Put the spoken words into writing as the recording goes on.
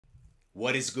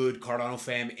What is good, Cardano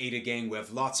fam, Ada gang? We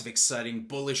have lots of exciting,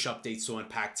 bullish updates to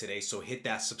unpack today, so hit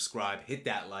that subscribe, hit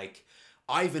that like.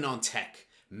 Ivan on Tech,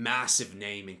 massive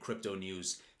name in crypto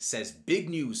news, says big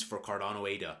news for Cardano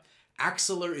ADA.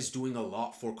 Axelar is doing a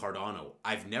lot for Cardano.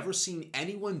 I've never seen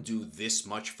anyone do this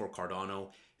much for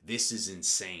Cardano. This is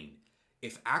insane.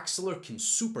 If Axelar can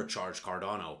supercharge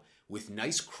Cardano with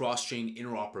nice cross-chain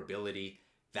interoperability,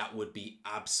 that would be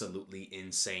absolutely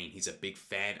insane. He's a big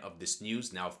fan of this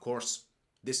news. Now, of course,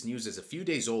 this news is a few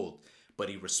days old, but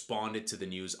he responded to the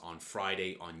news on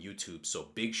Friday on YouTube. So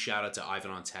big shout out to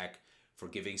Ivan on Tech for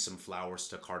giving some flowers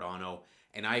to Cardano.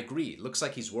 And I agree. It looks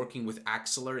like he's working with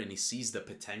Axelar and he sees the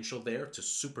potential there to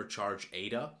supercharge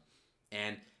ADA.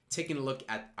 And taking a look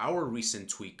at our recent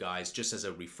tweet, guys, just as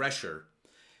a refresher,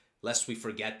 lest we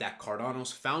forget that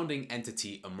Cardano's founding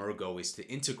entity, Emergo, is to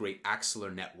integrate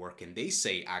Axelar network, and they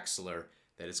say Axelar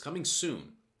that is coming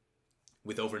soon.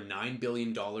 With over $9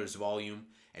 billion volume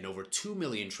and over 2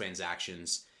 million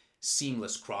transactions,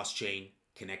 seamless cross-chain,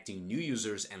 connecting new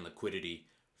users and liquidity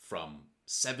from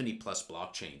 70 plus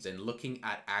blockchains. And looking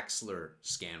at Axelar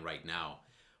scan right now,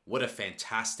 what a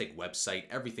fantastic website.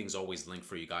 Everything's always linked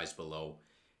for you guys below.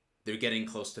 They're getting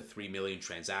close to 3 million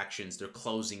transactions. They're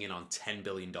closing in on $10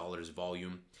 billion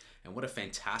volume. And what a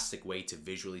fantastic way to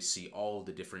visually see all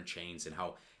the different chains and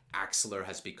how Axelar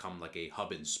has become like a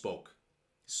hub and spoke.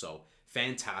 So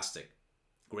fantastic.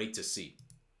 Great to see.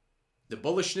 The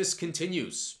bullishness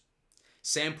continues.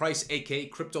 Sam Price, aka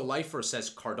Crypto Lifer,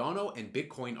 says Cardano and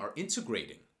Bitcoin are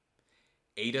integrating.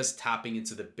 ADA's tapping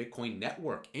into the Bitcoin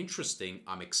network. Interesting.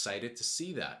 I'm excited to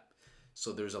see that.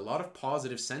 So there's a lot of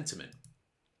positive sentiment.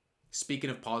 Speaking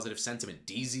of positive sentiment,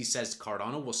 DZ says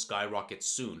Cardano will skyrocket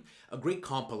soon. A great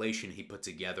compilation he put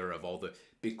together of all the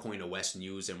Bitcoin OS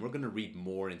news, and we're going to read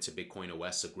more into Bitcoin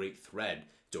OS, a great thread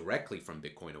directly from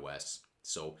Bitcoin OS.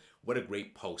 So what a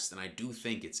great post, and I do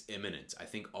think it's imminent. I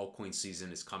think altcoin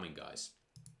season is coming, guys.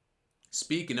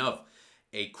 Speaking of,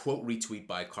 a quote retweet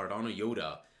by Cardano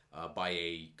Yoda by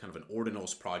a kind of an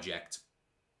ordinals project,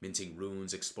 minting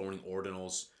runes, exploring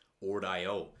ordinals,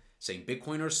 Ord.io, saying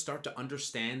Bitcoiners start to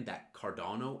understand that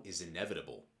Cardano is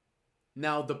inevitable.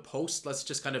 Now, the post, let's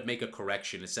just kind of make a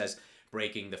correction. It says,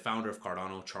 breaking, the founder of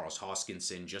Cardano, Charles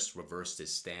Hoskinson, just reversed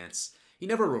his stance. He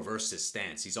never reversed his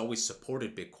stance. He's always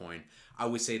supported Bitcoin. I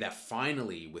would say that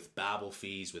finally, with Babel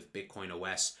fees, with Bitcoin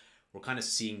OS, we're kind of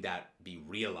seeing that be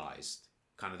realized,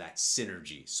 kind of that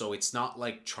synergy. So it's not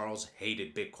like Charles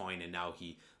hated Bitcoin and now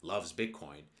he loves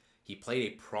Bitcoin. He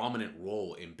played a prominent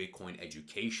role in Bitcoin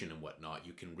education and whatnot.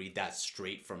 You can read that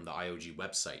straight from the IOG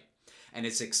website. And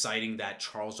it's exciting that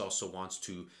Charles also wants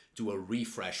to do a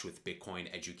refresh with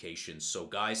Bitcoin education. So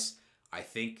guys, I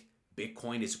think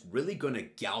Bitcoin is really going to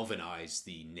galvanize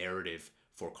the narrative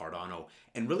for Cardano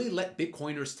and really let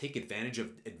Bitcoiners take advantage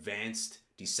of advanced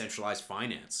decentralized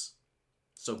finance.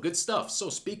 So good stuff. So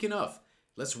speaking of,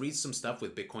 let's read some stuff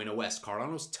with Bitcoin OS.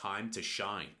 Cardano's time to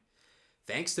shine.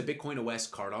 Thanks to Bitcoin OS,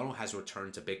 Cardano has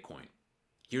returned to Bitcoin.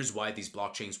 Here's why these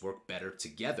blockchains work better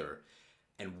together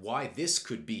and why this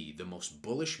could be the most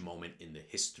bullish moment in the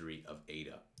history of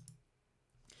ADA.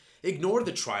 Ignore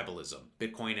the tribalism.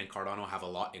 Bitcoin and Cardano have a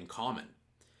lot in common.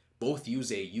 Both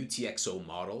use a UTXO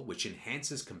model which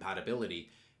enhances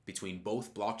compatibility between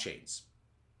both blockchains.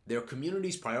 Their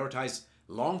communities prioritize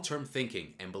long-term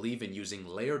thinking and believe in using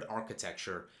layered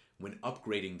architecture when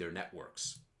upgrading their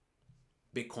networks.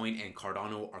 Bitcoin and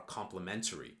Cardano are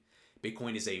complementary.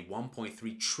 Bitcoin is a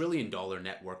 $1.3 trillion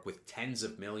network with tens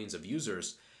of millions of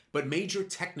users, but major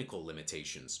technical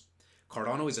limitations.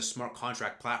 Cardano is a smart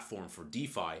contract platform for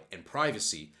DeFi and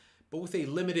privacy, but with a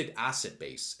limited asset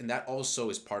base. And that also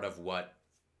is part of what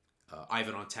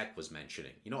Ivan on Tech was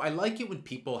mentioning. You know, I like it when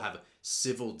people have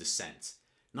civil dissent,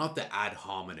 not the ad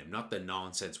hominem, not the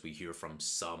nonsense we hear from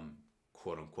some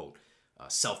quote unquote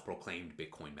self-proclaimed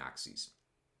Bitcoin maxis.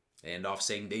 And off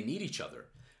saying they need each other.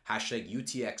 Hashtag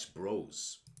UTX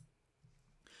bros.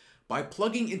 By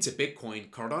plugging into Bitcoin,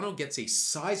 Cardano gets a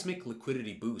seismic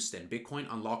liquidity boost and Bitcoin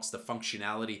unlocks the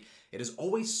functionality it has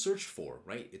always searched for,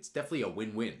 right? It's definitely a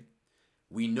win-win.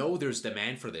 We know there's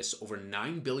demand for this. Over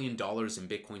 $9 billion in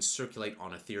Bitcoin circulate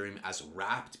on Ethereum as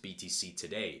wrapped BTC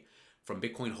today from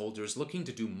Bitcoin holders looking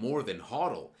to do more than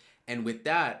hodl. And with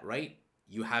that, right,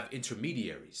 you have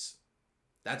intermediaries.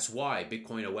 That's why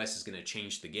Bitcoin OS is going to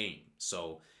change the game.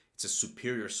 So it's a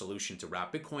superior solution to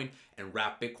Wrap Bitcoin, and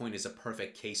Wrap Bitcoin is a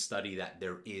perfect case study that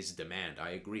there is demand.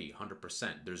 I agree, 100%.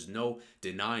 There's no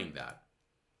denying that.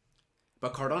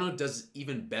 But Cardano does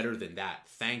even better than that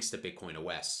thanks to Bitcoin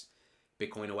OS.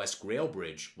 Bitcoin OS Grail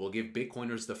Bridge will give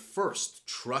Bitcoiners the first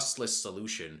trustless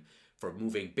solution for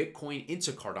moving Bitcoin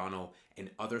into Cardano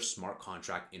and other smart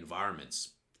contract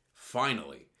environments.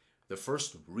 Finally, the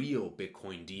first real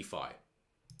Bitcoin DeFi.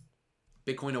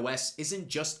 Bitcoin OS isn't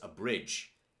just a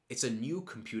bridge, it's a new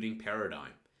computing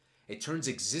paradigm. It turns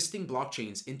existing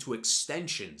blockchains into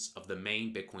extensions of the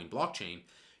main Bitcoin blockchain,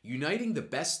 uniting the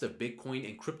best of Bitcoin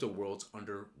and crypto worlds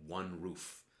under one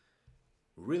roof.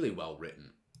 Really well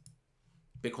written.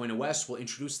 Bitcoin OS will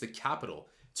introduce the capital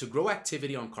to grow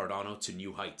activity on Cardano to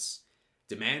new heights.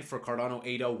 Demand for Cardano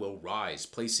ADA will rise,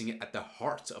 placing it at the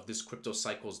heart of this crypto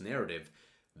cycle's narrative,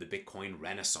 the Bitcoin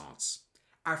Renaissance.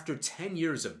 After 10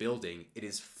 years of building, it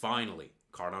is finally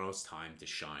Cardano's time to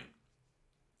shine.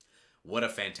 What a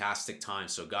fantastic time.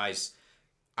 So guys,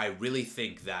 I really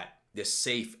think that this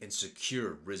safe and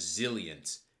secure,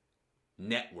 resilient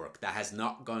network that has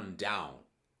not gone down,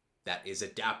 that is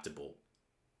adaptable,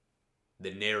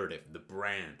 the narrative, the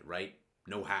brand, right?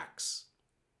 No hacks,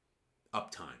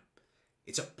 uptime.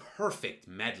 It's a perfect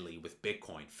medley with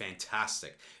Bitcoin.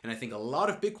 Fantastic. And I think a lot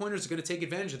of Bitcoiners are going to take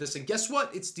advantage of this. And guess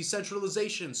what? It's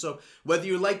decentralization. So whether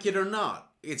you like it or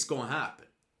not, it's going to happen.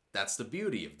 That's the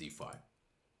beauty of DeFi.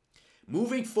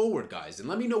 Moving forward, guys, and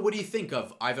let me know what do you think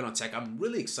of Ivan on Tech. I'm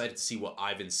really excited to see what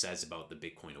Ivan says about the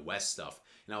Bitcoin OS stuff.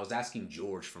 And I was asking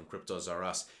George from Cryptos R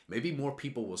Us, maybe more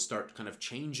people will start kind of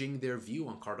changing their view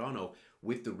on Cardano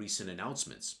with the recent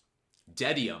announcements.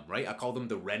 Dedium, right? I call them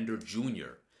the Render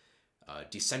Junior.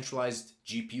 Decentralized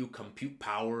GPU compute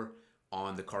power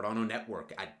on the Cardano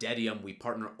network. At Dedium, we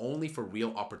partner only for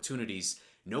real opportunities,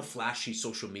 no flashy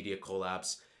social media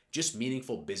collabs, just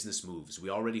meaningful business moves. We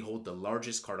already hold the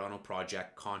largest Cardano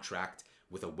project contract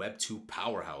with a Web 2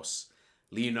 powerhouse.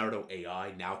 Leonardo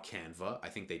AI, now Canva. I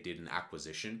think they did an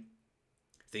acquisition.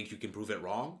 Think you can prove it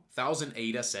wrong? 1000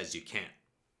 ADA says you can't.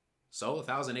 So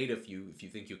 1000 ADA if you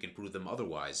think you can prove them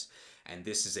otherwise. And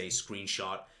this is a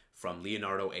screenshot from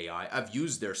Leonardo AI. I've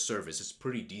used their service. It's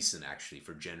pretty decent actually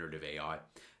for generative AI.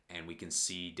 And we can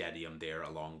see Dedium there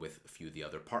along with a few of the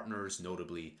other partners,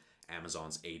 notably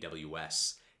Amazon's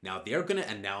AWS. Now they're going to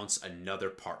announce another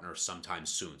partner sometime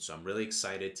soon. So I'm really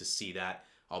excited to see that.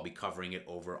 I'll be covering it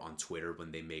over on Twitter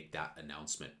when they make that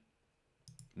announcement.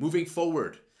 Moving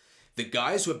forward, the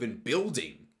guys who have been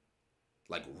building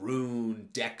like Rune,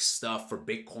 Dex stuff for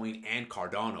Bitcoin and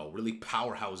Cardano, really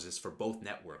powerhouses for both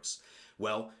networks.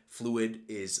 Well, Fluid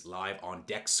is live on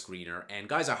Dex Screener. And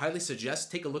guys, I highly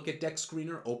suggest take a look at Dex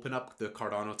Screener, open up the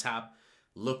Cardano tab,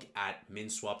 look at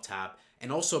MinSwap tab,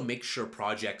 and also make sure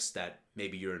projects that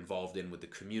maybe you're involved in with the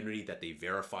community, that they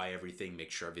verify everything,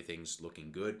 make sure everything's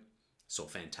looking good. So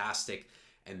fantastic.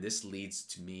 And this leads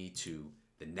to me to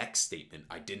the next statement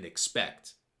I didn't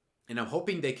expect. And I'm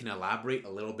hoping they can elaborate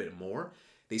a little bit more.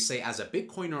 They say, as a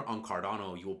Bitcoiner on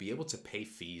Cardano, you will be able to pay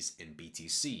fees in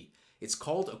BTC. It's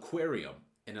called Aquarium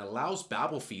and allows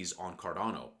Babel fees on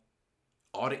Cardano.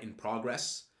 Audit in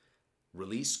progress.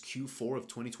 Release Q4 of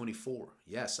 2024.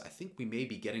 Yes, I think we may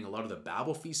be getting a lot of the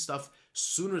Babel fee stuff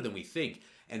sooner than we think.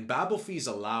 And Babel fees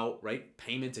allow, right,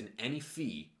 payment in any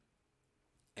fee.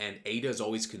 And ADA is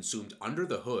always consumed under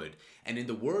the hood. And in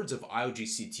the words of IOG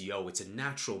CTO, it's a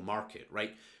natural market,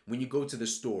 right? When you go to the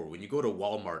store, when you go to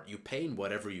Walmart, you pay in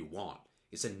whatever you want.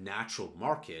 It's a natural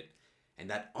market. And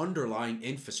that underlying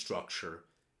infrastructure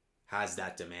has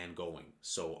that demand going.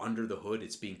 So under the hood,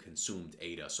 it's being consumed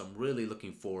ADA. So I'm really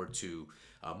looking forward to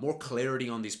more clarity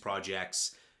on these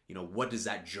projects. You know, what does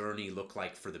that journey look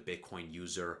like for the Bitcoin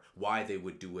user? Why they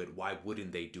would do it? Why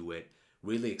wouldn't they do it?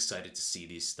 Really excited to see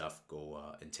these stuff go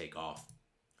and take off.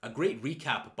 A great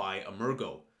recap by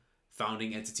Emergo,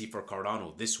 founding entity for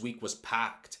Cardano. This week was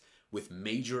packed with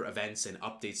major events and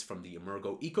updates from the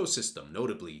Emergo ecosystem,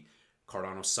 notably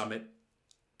Cardano Summit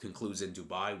concludes in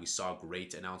Dubai. We saw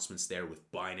great announcements there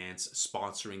with Binance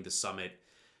sponsoring the summit,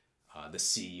 the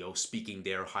CEO speaking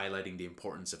there, highlighting the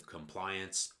importance of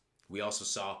compliance. We also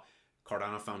saw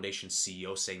Cardano Foundation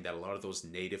CEO saying that a lot of those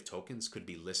native tokens could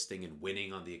be listing and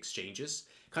winning on the exchanges,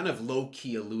 kind of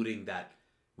low-key alluding that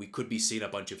we could be seeing a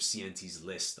bunch of CNTs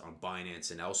list on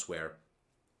Binance and elsewhere.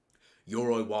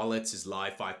 Yoroi Wallets is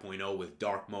live 5.0 with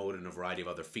dark mode and a variety of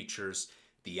other features.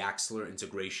 The Axelar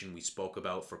integration we spoke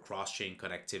about for cross-chain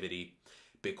connectivity.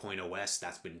 Bitcoin OS,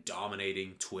 that's been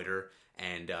dominating Twitter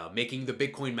and making the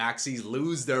Bitcoin maxis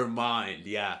lose their mind.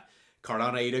 Yeah,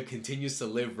 Cardano ADA continues to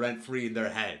live rent-free in their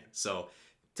head. So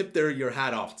tip your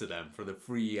hat off to them for the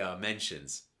free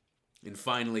mentions. And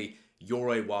finally,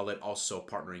 Yoroi Wallet also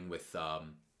partnering with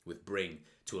Bring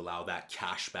to allow that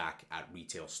cash back at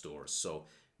retail stores. So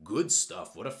good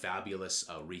stuff. What a fabulous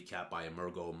recap by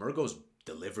Emergo. Emergo's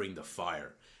delivering the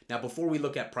fire. Now, before we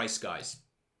look at price, guys,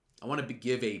 I want to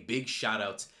give a big shout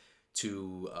out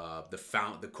to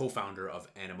the co-founder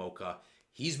of Animoca.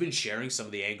 He's been sharing some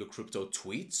of the Angle Crypto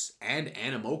tweets, and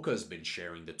Animoca has been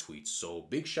sharing the tweets. So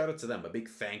big shout out to them, a big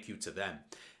thank you to them.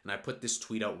 And I put this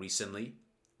tweet out recently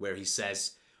where he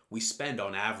says, "We spend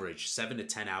on average 7 to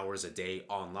 10 hours a day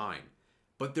online,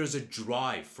 but there's a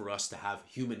drive for us to have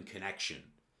human connection.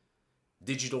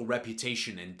 Digital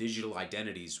reputation and digital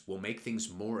identities will make things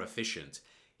more efficient.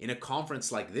 In a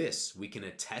conference like this, we can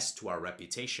attest to our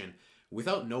reputation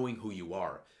without knowing who you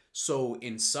are." So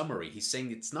in summary, he's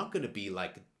saying it's not going to be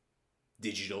like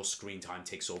digital screen time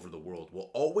takes over the world.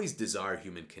 We'll always desire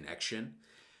human connection.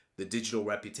 The digital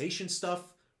reputation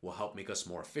stuff will help make us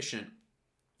more efficient.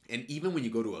 And even when you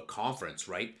go to a conference,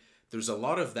 right, there's a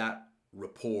lot of that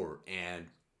rapport and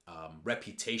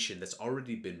reputation that's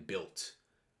already been built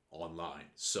online.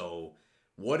 So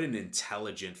what an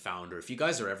intelligent founder. If you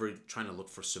guys are ever trying to look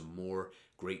for some more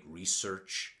great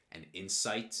research and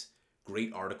insight,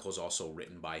 great articles also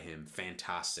written by him.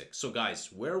 Fantastic. So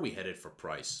guys, where are we headed for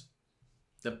price?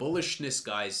 The bullishness,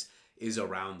 guys, is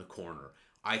around the corner.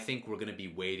 I think we're going to be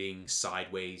waiting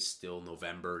sideways still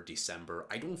November, December.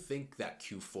 I don't think that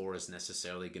Q4 is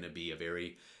necessarily going to be a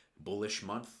very bullish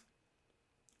month.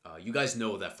 You guys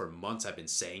know that for months I've been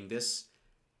saying this,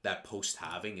 that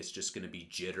post-halving is just going to be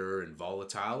jitter and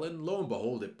volatile. And lo and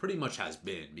behold, it pretty much has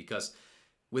been, because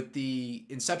with the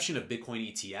inception of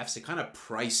Bitcoin ETFs, it kind of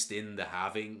priced in the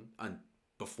halving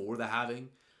before the halving.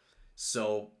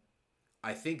 So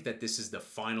I think that this is the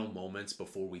final moments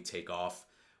before we take off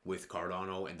with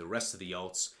Cardano and the rest of the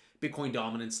alts. Bitcoin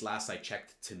dominance, last I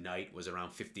checked tonight, was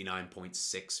around 59.6,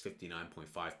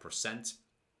 59.5%.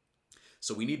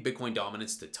 So we need Bitcoin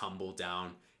dominance to tumble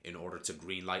down in order to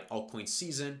greenlight altcoin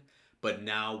season. But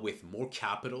now with more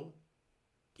capital,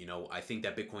 you know, I think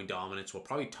that Bitcoin dominance will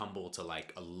probably tumble to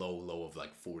like a low of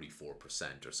like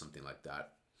 44% or something like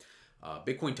that.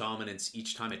 Bitcoin dominance,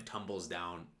 each time it tumbles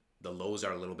down, the lows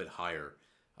are a little bit higher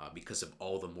because of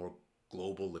all the more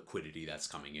global liquidity that's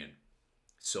coming in.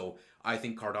 So I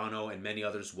think Cardano and many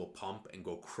others will pump and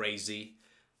go crazy.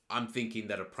 I'm thinking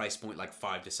that a price point like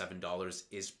 $5 to $7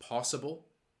 is possible.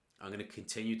 I'm going to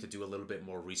continue to do a little bit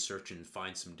more research and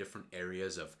find some different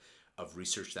areas of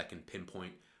research that can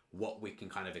pinpoint what we can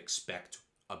kind of expect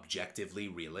objectively,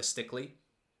 realistically.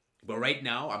 But right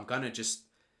now, I'm kind of just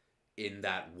in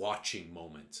that watching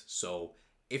moment. So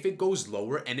if it goes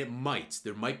lower, and it might,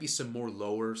 there might be some more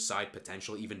lower side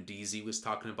potential. Even DZ was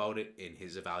talking about it in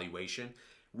his evaluation.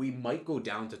 We might go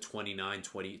down to 29,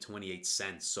 20, 28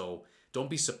 cents. So don't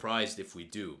be surprised if we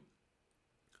do.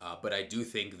 But I do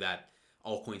think that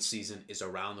altcoin season is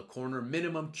around the corner,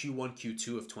 minimum Q1,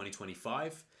 Q2 of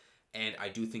 2025. And I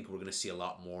do think we're going to see a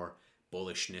lot more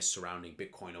bullishness surrounding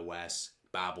Bitcoin OS,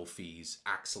 Babel fees,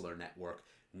 Axelar network,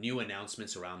 new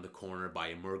announcements around the corner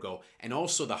by Emergo, and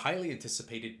also the highly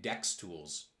anticipated DEX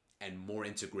tools and more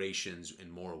integrations and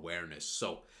more awareness.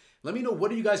 So let me know, what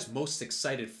are you guys most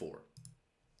excited for?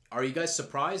 Are you guys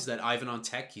surprised that Ivan on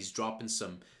Tech, he's dropping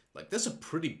some, like, that's a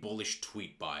pretty bullish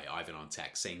tweet by Ivan on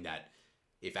Tech saying that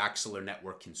if Axelar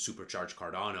network can supercharge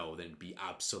Cardano, then it'd be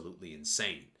absolutely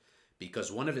insane.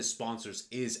 Because one of his sponsors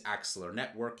is Axelar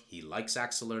Network. He likes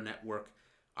Axelar Network.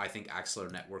 I think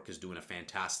Axelar Network is doing a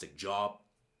fantastic job.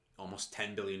 Almost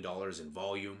 $10 billion in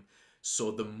volume.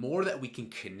 So the more that we can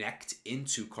connect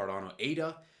into Cardano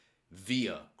ADA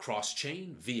via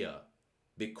cross-chain, via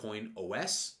Bitcoin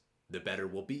OS, the better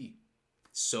we'll be.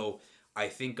 So I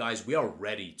think, guys, we are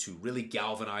ready to really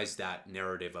galvanize that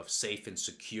narrative of safe and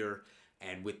secure.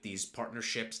 And with these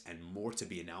partnerships and more to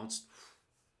be announced,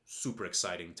 super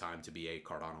exciting time to be a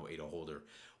Cardano ADA holder.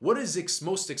 What is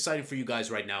most exciting for you guys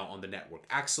right now on the network?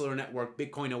 Axelar network,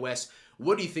 Bitcoin OS.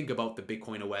 What do you think about the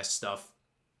Bitcoin OS stuff?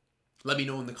 Let me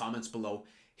know in the comments below.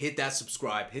 Hit that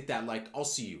subscribe, hit that like. I'll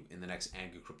see you in the next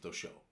Angle Crypto show.